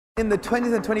in the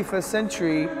 20th and 21st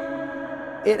century,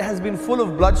 it has been full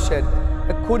of bloodshed.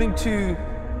 According to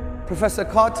Professor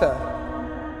Carter,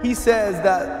 he says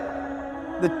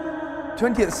that the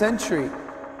 20th century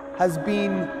has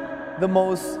been the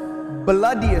most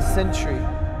bloodiest century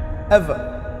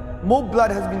ever. More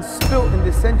blood has been spilt in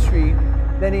this century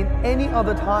than in any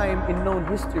other time in known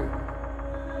history.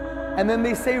 And then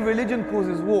they say religion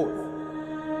causes wars.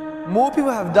 More people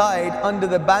have died under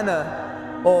the banner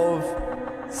of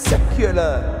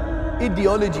secular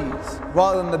ideologies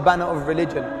rather than the banner of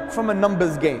religion, from a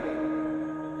numbers game.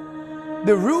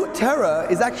 The real terror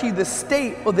is actually the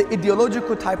state or the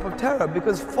ideological type of terror,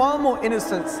 because far more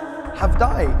innocents have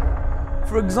died.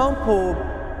 For example,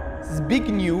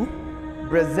 Zbigniew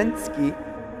Brzezinski,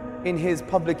 in his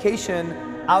publication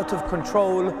Out of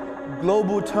Control,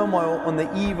 Global Turmoil on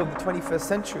the Eve of the 21st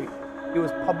Century, it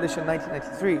was published in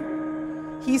 1993,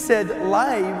 he said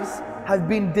lives have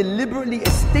been deliberately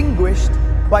extinguished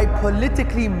by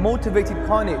politically motivated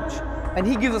carnage. And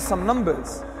he gives us some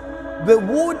numbers. The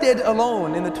war dead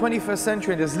alone in the 21st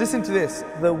century, just listen to this,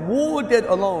 the war dead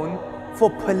alone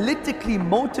for politically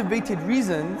motivated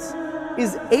reasons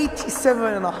is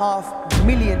 87.5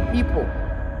 million people.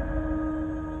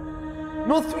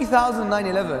 Not 3,000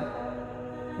 9/11,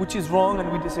 which is wrong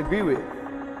and we disagree with.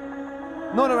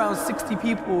 Not around 60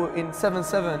 people in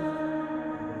 7/7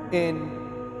 in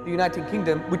the United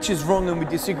Kingdom, which is wrong and we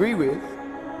disagree with.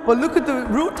 But look at the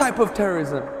real type of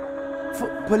terrorism. For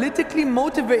politically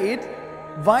motivated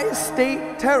via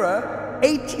state terror,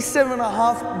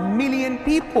 87.5 million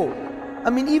people. I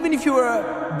mean, even if you were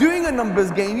doing a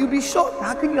numbers game, you'd be shocked.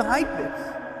 How can you hide this?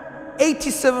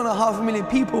 87.5 million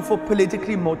people for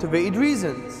politically motivated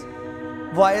reasons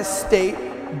via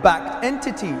state-backed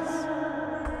entities.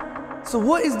 So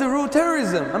what is the real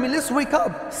terrorism? I mean, let's wake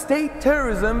up. State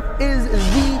terrorism is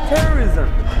the terrorism.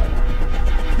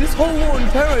 This whole war on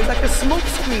terror is like a smoke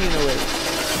screen in a way.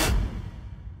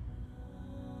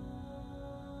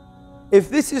 If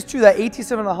this is true that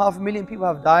 87.5 million people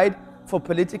have died for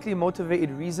politically motivated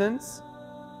reasons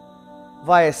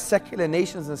via secular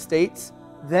nations and states,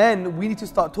 then we need to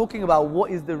start talking about what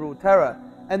is the real terror.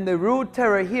 And the real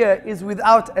terror here is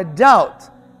without a doubt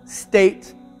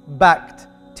state-backed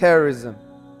terrorism.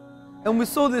 And we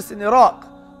saw this in Iraq,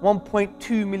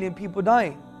 1.2 million people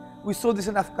dying. We saw this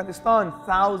in Afghanistan,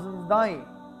 thousands dying.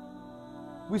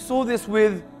 We saw this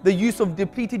with the use of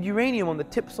depleted uranium on the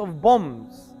tips of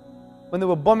bombs when they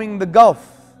were bombing the Gulf.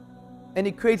 And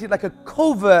it created like a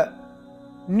covert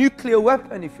nuclear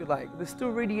weapon, if you like. There's still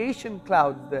radiation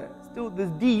clouds there. Still there's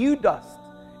DU dust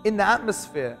in the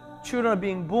atmosphere. Children are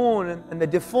being born and they're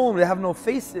deformed. They have no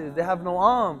faces. They have no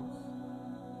arms.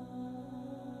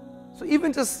 So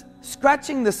even just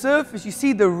scratching the surface, you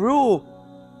see the real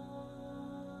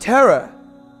terror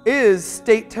is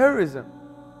state terrorism.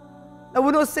 Now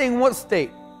we're not saying what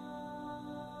state.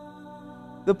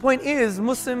 The point is,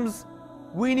 Muslims,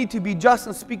 we need to be just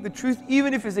and speak the truth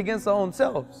even if it's against our own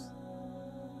selves.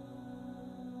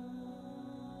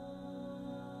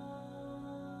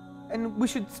 And we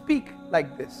should speak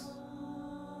like this.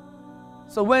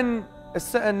 So when a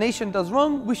certain nation does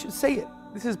wrong, we should say it.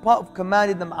 This is part of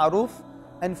commanding the ma'ruf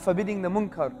and forbidding the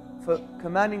munkar, for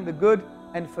commanding the good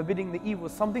and forbidding the evil,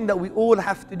 something that we all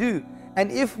have to do.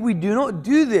 And if we do not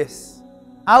do this,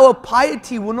 our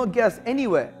piety will not get us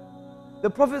anywhere. The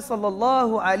Prophet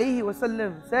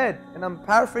ﷺ said, and I'm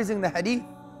paraphrasing the hadith,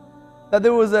 that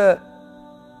there was a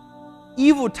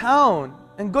evil town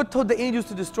and God told the angels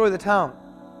to destroy the town.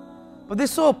 But they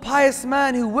saw a pious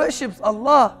man who worships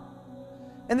Allah.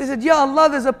 And they said, Ya Allah,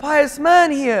 there's a pious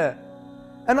man here.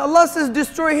 And Allah says,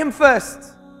 destroy him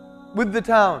first with the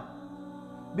town.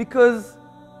 Because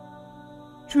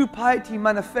true piety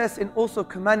manifests in also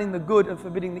commanding the good and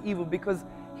forbidding the evil, because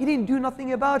he didn't do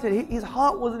nothing about it. His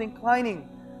heart wasn't inclining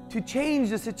to change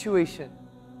the situation.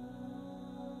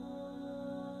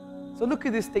 So look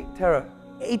at this state terror.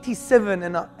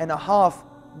 87.5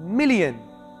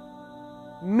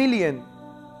 million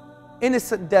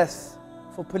innocent deaths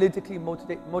for politically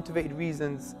motivated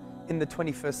reasons in the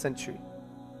 21st century.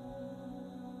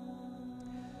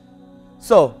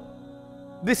 So,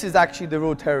 this is actually the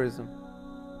real terrorism.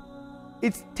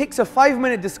 It takes a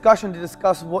 5-minute discussion to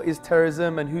discuss what is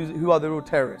terrorism and who are the real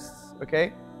terrorists,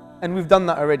 okay? And we've done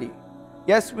that already.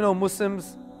 Yes, we know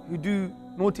Muslims who do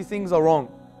naughty things are wrong,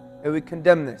 and we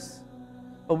condemn this.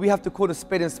 But we have to call a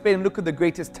spade and look at the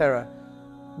greatest terror,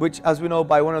 which, as we know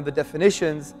by one of the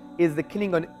definitions, is the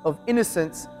killing of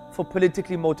innocents for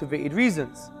politically motivated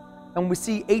reasons. And we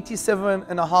see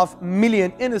 87.5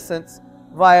 million innocents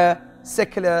via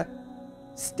secular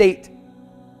states.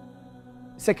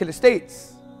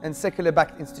 and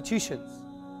secular-backed institutions.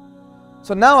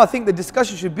 So now I think the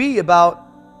discussion should be about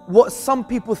what some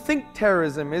people think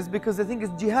terrorism is, because they think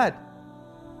it's jihad.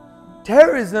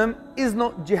 Terrorism is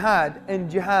not jihad, and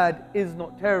jihad is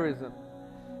not terrorism.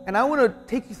 And I want to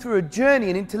take you through a journey,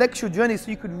 an intellectual journey, so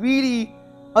you could really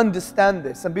understand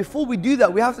this. And before we do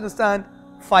that, we have to understand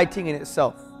fighting in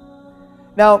itself.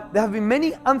 Now, there have been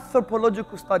many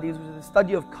anthropological studies, which is the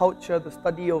study of culture, the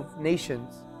study of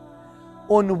nations,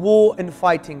 on war and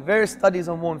fighting, various studies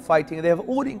on war and fighting. And they have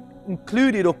all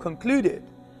included or concluded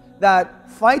that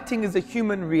fighting is a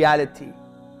human reality.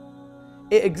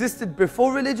 It existed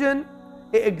before religion,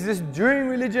 it exists during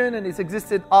religion, and it's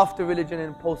existed after religion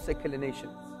in post-secular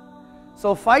nations.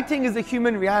 So fighting is a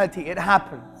human reality, it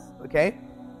happens, okay?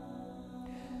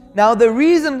 Now the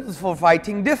reasons for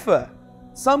fighting differ.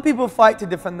 Some people fight to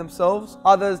defend themselves,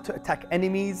 others to attack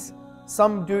enemies.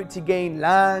 Some do it to gain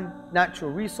land,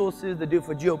 natural resources, they do it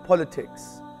for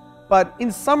geopolitics. But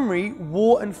in summary,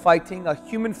 war and fighting are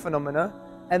human phenomena,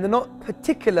 and they're not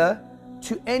particular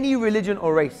to any religion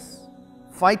or race.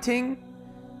 Fighting,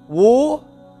 war,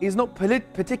 is not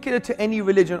particular to any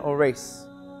religion or race.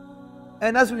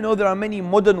 And as we know, there are many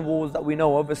modern wars that we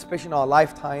know of, especially in our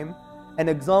lifetime. An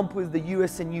example is the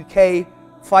US and UK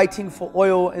fighting for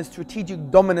oil and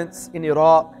strategic dominance in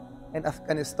Iraq and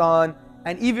Afghanistan.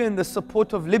 And even the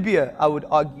support of Libya, I would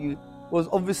argue, was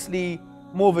obviously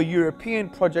more of a European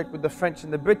project with the French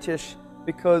and the British,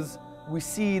 because we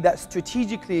see that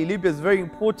strategically Libya is very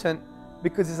important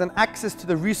because it's an access to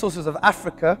the resources of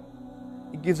Africa.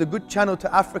 It gives a good channel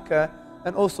to Africa,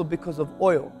 and also because of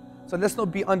oil. So let's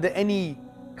not be under any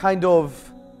kind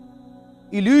of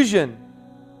illusion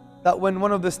that when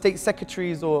one of the state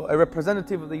secretaries or a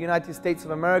representative of the United States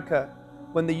of America,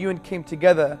 when the UN came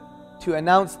together to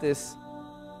announce this,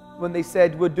 when they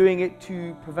said we're doing it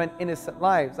to prevent innocent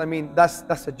lives, I mean,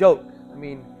 that's a joke. I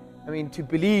mean, to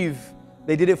believe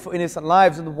they did it for innocent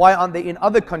lives, and why aren't they in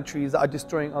other countries that are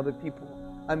destroying other people?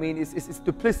 I mean, it's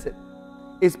duplicit.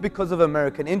 It's because of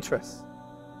American interests.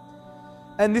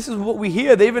 And this is what we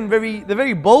hear. They're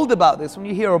very bold about this. When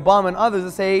you hear Obama and others, they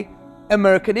say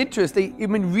American interests. They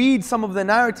even read some of the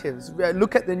narratives,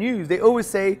 look at the news. They always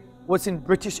say what's in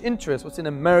British interest, what's in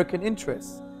American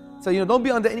interest. So, don't be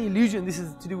under any illusion this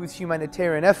is to do with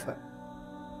humanitarian effort.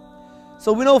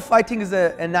 So we know fighting is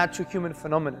a natural human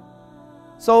phenomenon.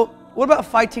 So what about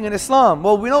fighting in Islam?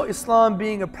 Well, we know Islam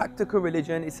being a practical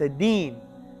religion, it's a deen.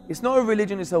 It's not a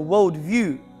religion, it's a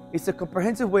worldview. It's a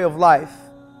comprehensive way of life.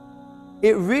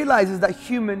 It realizes that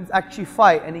humans actually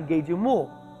fight and engage in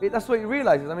war. That's what it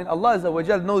realizes. I mean, Allah Azza wa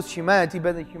Jal knows humanity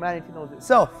better than humanity knows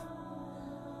itself.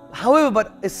 However,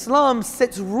 but Islam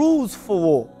sets rules for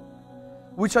war,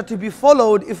 which are to be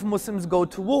followed if Muslims go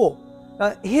to war.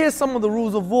 Now, here's some of the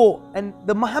rules of war. And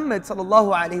the Muhammad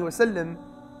sallallahu alaihi wasallam,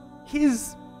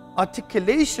 his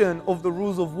articulation of the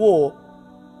rules of war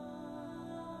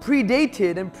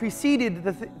predated and preceded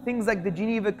the things like the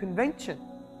Geneva Convention.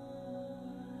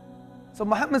 So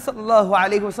Muhammad sallallahu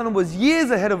alaihi wasallam was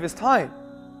years ahead of his time,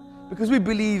 because we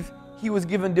believe he was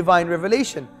given divine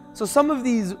revelation. So some of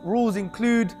these rules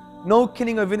include no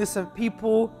killing of innocent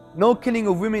people, no killing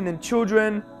of women and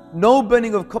children, no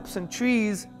burning of crops and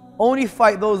trees, only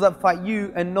fight those that fight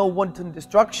you, and no wanton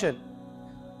destruction.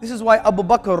 This is why Abu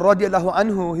Bakr radiallahu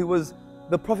anhu, he was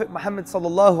the Prophet Muhammad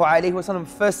sallallahu alaihi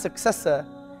wasallam's first successor,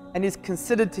 and is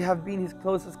considered to have been his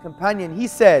closest companion. He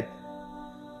said,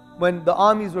 when the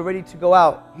armies were ready to go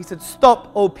out, he said, "Stop,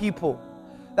 O people,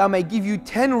 that I may give you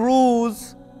 10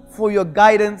 rules for your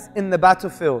guidance in the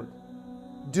battlefield.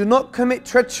 Do not commit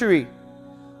treachery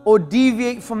or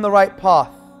deviate from the right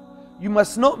path. You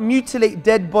must not mutilate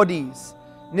dead bodies,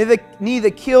 neither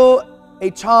kill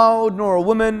a child, nor a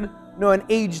woman, nor an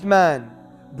aged man.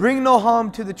 Bring no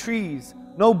harm to the trees,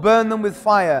 nor burn them with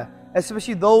fire,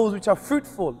 especially those which are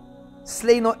fruitful.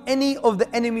 Slay not any of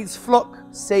the enemy's flock,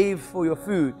 save for your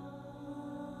food.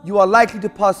 You are likely to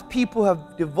pass people who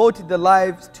have devoted their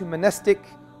lives to monastic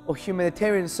or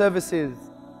humanitarian services.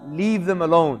 Leave them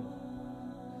alone."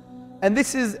 And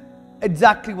this is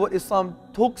exactly what Islam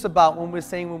talks about when we're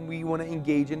saying when we want to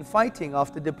engage in fighting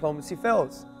after diplomacy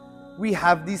fails. We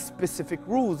have these specific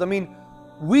rules. I mean,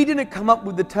 we didn't come up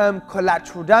with the term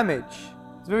collateral damage.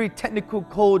 It's a very technical,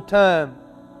 cold term,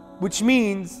 which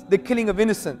means the killing of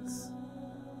innocents.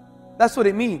 That's what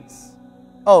it means.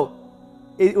 Oh,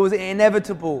 it was an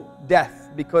inevitable death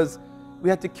because we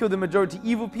had to kill the majority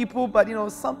evil people, but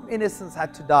some innocents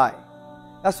had to die.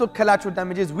 That's what collateral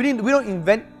damage is. We don't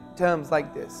invent terms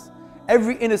like this.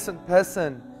 Every innocent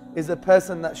person is a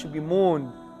person that should be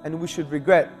mourned and we should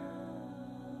regret.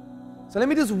 So let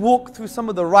me just walk through some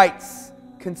of the rights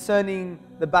concerning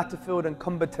the battlefield and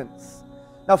combatants.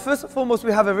 Now, first and foremost,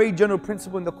 we have a very general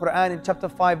principle in the Quran in chapter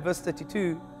 5, verse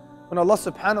 32, when Allah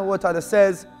subhanahu wa ta'ala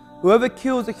says, whoever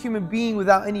kills a human being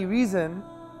without any reason,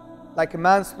 like a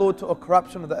manslaughter or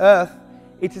corruption of the earth,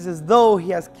 it is as though he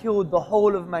has killed the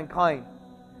whole of mankind.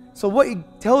 So what it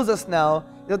tells us now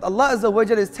is that Allah Azza wa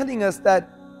Jalla is telling us that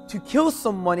to kill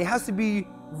someone, it has to be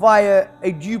via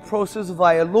a due process,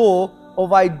 via law, or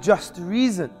via just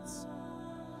reasons.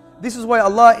 This is why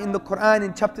Allah in the Quran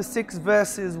in chapter 6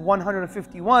 verses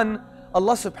 151,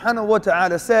 Allah subhanahu wa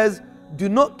ta'ala says, do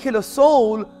not kill a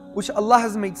soul which Allah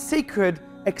has made sacred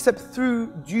except through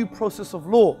due process of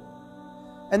law.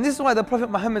 And this is why the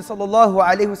Prophet Muhammad sallallahu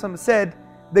alaihi wasallam said,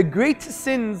 the greatest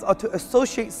sins are to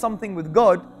associate something with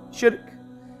God, shirk,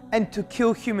 and to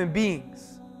kill human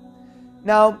beings.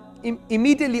 Now,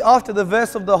 immediately after the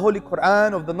verse of the Holy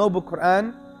Quran, of the Noble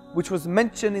Quran, which was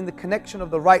mentioned in the connection of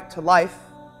the right to life,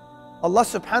 Allah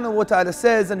subhanahu wa ta'ala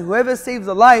says, and whoever saves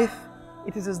a life,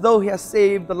 it is as though he has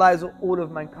saved the lives of all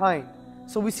of mankind.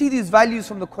 So we see these values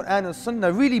from the Quran and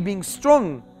Sunnah really being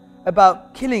strong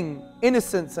about killing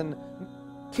innocents and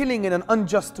killing in an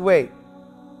unjust way.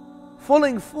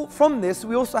 Following from this,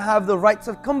 we also have the rights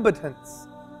of combatants.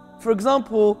 For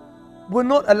example, we're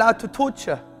not allowed to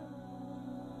torture.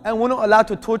 And we're not allowed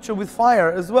to torture with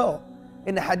fire as well.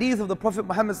 In the hadith of the Prophet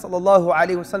Muhammad sallallahu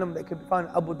alaihi wasallam that can be found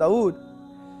in Abu Dawood,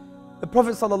 the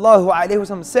Prophet sallallahu alaihi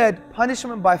wasallam said,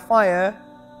 punishment by fire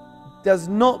does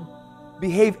not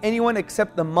behave anyone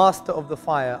except the master of the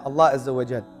fire, Allah Azza wa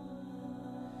Jal.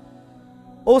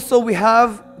 Also, we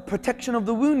have protection of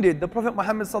the wounded. The Prophet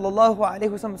Muhammad sallallahu alaihi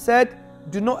wasallam said,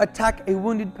 do not attack a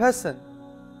wounded person.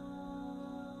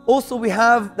 Also, we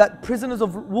have that prisoners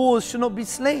of wars should not be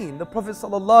slain. The Prophet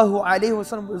sallallahu alaihi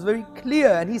wasallam was very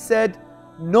clear, and he said,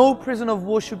 no prisoner of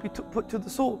war should be put to the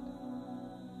sword.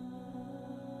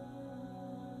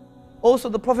 Also,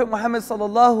 the Prophet Muhammad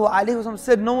sallallahu alaihi wasallam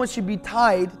said, no one should be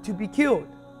tied to be killed.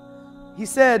 He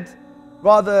said,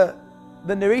 rather,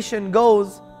 the narration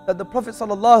goes that the Prophet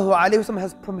sallallahu alaihi wasallam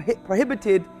has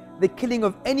prohibited the killing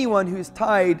of anyone who is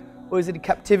tied or is in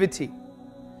captivity.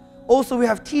 Also, we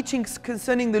have teachings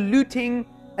concerning the looting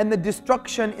and the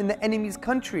destruction in the enemy's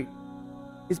country.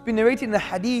 It's been narrated in the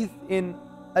hadith in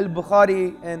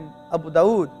Al-Bukhari and Abu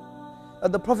Dawood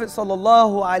that the Prophet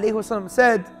sallallahu alaihi wasallam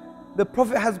said, the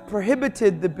Prophet has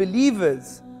prohibited the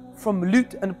believers from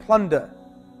loot and plunder.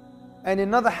 And in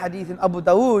another hadith in Abu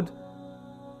Dawood,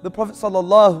 the Prophet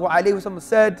sallallahu alaihi wasallam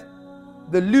said,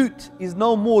 the loot is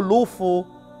no more lawful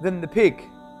than the pig.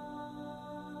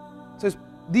 So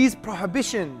these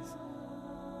prohibitions.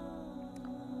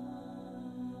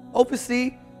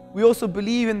 Obviously, we also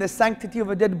believe in the sanctity of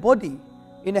a dead body.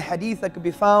 In a hadith that could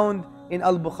be found in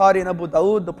Al-Bukhari and Abu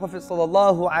Dawood, the Prophet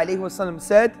sallallahu alaihi wasallam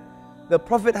said, the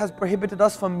Prophet has prohibited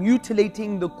us from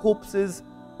mutilating the corpses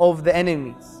of the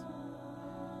enemies.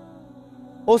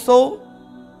 Also,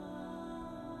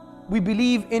 we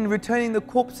believe in returning the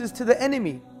corpses to the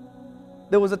enemy.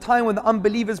 There was a time when the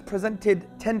unbelievers presented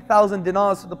 10,000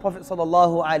 dinars to the Prophet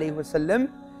sallallahu alaihi wasallam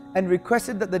and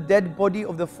requested that the dead body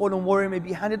of the fallen warrior may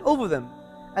be handed over them.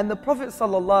 And the Prophet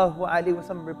sallallahu alaihi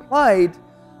wasallam replied,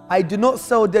 I do not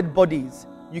sell dead bodies.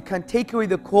 You can take away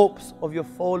the corpse of your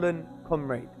fallen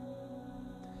comrade.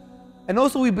 And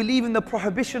also we believe in the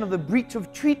prohibition of the breach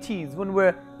of treaties when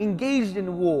we're engaged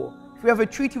in war. If we have a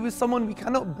treaty with someone, we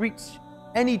cannot breach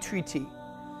any treaty.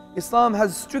 Islam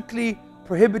has strictly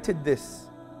prohibited this.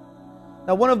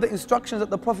 Now, one of the instructions that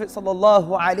the Prophet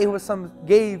ﷺ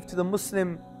gave to the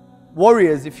Muslim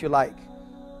warriors, if you like,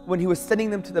 when he was sending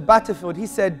them to the battlefield, he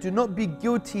said, do not be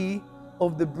guilty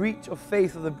of the breach of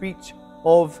faith or the breach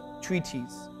of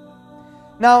treaties.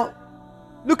 Now,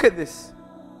 look at this.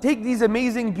 Take these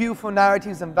amazing, beautiful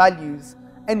narratives and values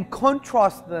and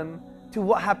contrast them to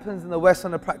what happens in the West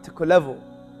on a practical level.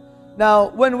 Now,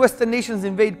 when Western nations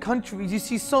invade countries, you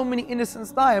see so many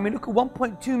innocents die. I mean, look at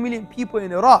 1.2 million people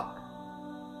in Iraq.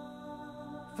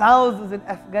 Thousands in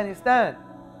Afghanistan.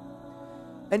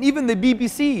 And even the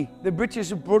BBC, the British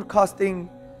Broadcasting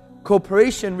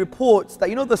Corporation, reports that,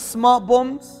 you know, the smart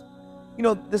bombs, you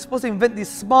know, they're supposed to invent these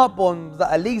smart bombs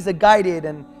that are laser guided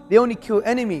and they only kill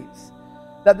enemies.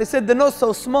 That they said they're not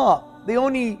so smart. They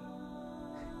only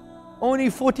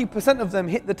 40% of them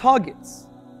hit the targets.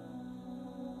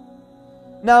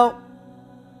 Now,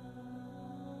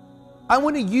 I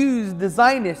want to use the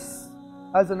Zionists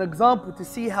as an example to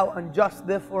see how unjust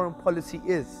their foreign policy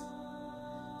is.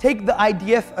 Take the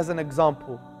IDF as an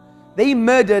example. They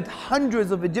murdered hundreds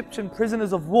of Egyptian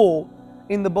prisoners of war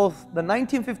in both the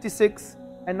 1956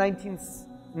 and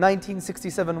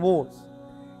 1967 wars.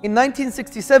 In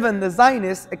 1967, the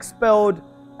Zionists expelled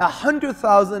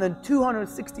 100,000 and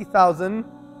 260,000,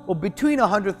 or between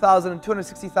 100,000 and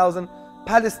 260,000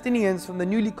 Palestinians from the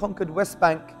newly conquered West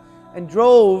Bank, and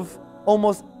drove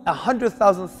almost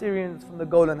 100,000 Syrians from the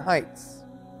Golan Heights.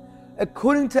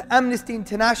 According to Amnesty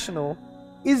International,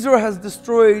 Israel has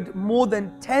destroyed more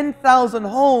than 10,000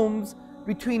 homes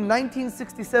between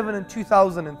 1967 and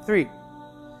 2003.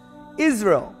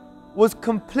 Israel was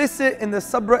complicit in the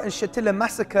Sabra and Shatila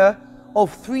massacre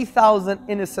of 3,000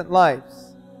 innocent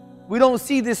lives. We don't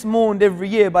see this mourned every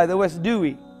year by the West, do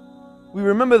we? We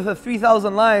remember the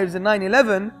 3,000 lives in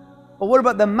 9/11, but what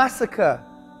about the massacre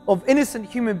of innocent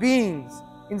human beings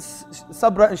in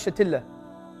Sabra and Shatila?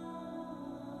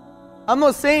 I'm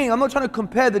not trying to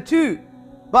compare the two,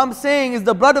 but I'm saying, is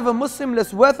the blood of a Muslim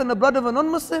less worth than the blood of a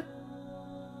non-Muslim?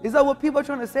 Is that what people are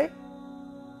trying to say?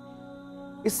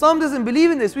 Islam doesn't believe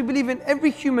in this. We believe in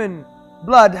every human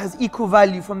blood has equal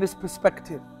value from this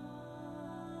perspective.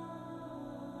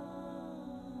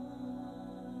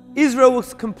 Israel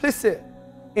was complicit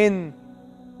in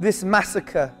this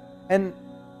massacre, and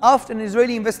after an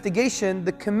Israeli investigation,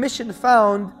 the commission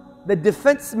found the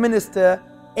defense minister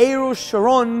Ariel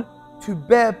Sharon to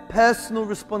bear personal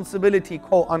responsibility,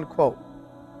 quote unquote.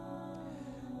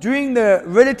 During the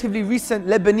relatively recent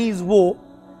Lebanese war,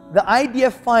 the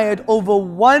IDF fired over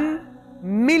 1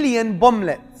 million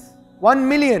bomblets. 1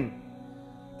 million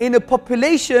in a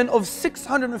population of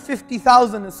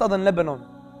 650,000 in southern Lebanon.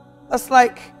 That's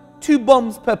like 2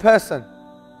 bombs per person.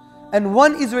 And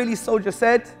one Israeli soldier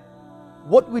said,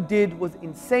 "What we did was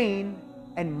insane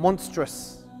and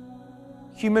monstrous."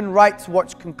 Human Rights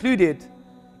Watch concluded,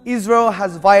 Israel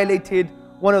has violated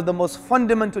one of the most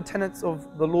fundamental tenets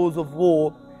of the laws of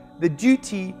war, the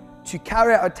duty to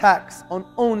carry out attacks on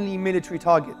only military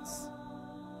targets.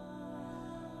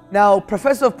 Now,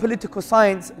 Professor of Political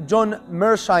Science John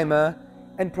Mersheimer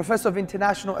and Professor of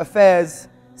International Affairs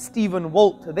Stephen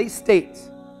Walt, they state,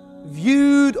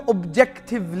 viewed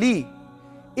objectively,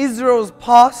 Israel's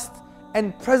past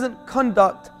and present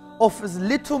conduct offers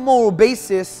little moral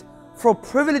basis for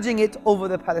privileging it over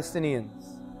the Palestinians.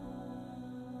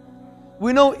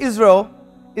 We know Israel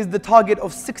is the target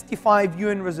of 65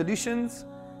 UN resolutions.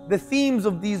 The themes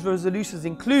of these resolutions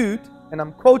include, and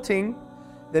I'm quoting,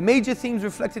 the major themes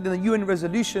reflected in the UN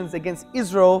resolutions against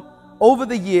Israel over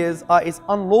the years are its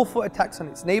unlawful attacks on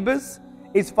its neighbors,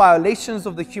 its violations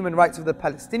of the human rights of the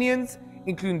Palestinians,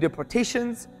 including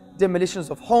deportations, demolitions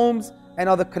of homes, and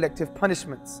other collective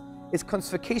punishments, its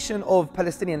confiscation of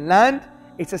Palestinian land,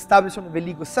 its establishment of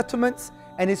illegal settlements,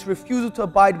 and its refusal to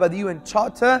abide by the UN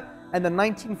Charter and the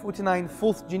 1949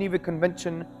 Fourth Geneva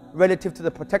Convention relative to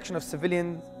the protection of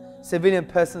civilian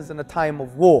persons in a time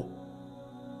of war.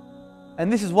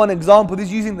 And this is one example. This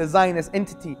is using the Zionist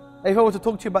entity. If I were to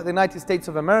talk to you about the United States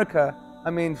of America,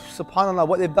 I mean, subhanAllah,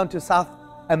 what they've done to South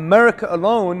America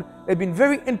alone, they've been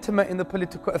very intimate in the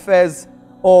political affairs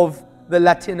of the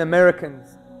Latin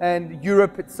Americans and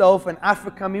Europe itself and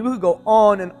Africa. I mean, we could go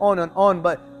on and on and on,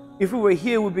 but if we were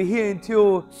here, we'd be here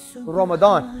until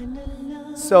Ramadan.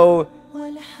 So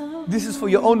this is for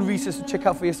your own research to check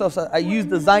out for yourself. So I use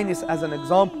the Zionists as an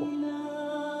example.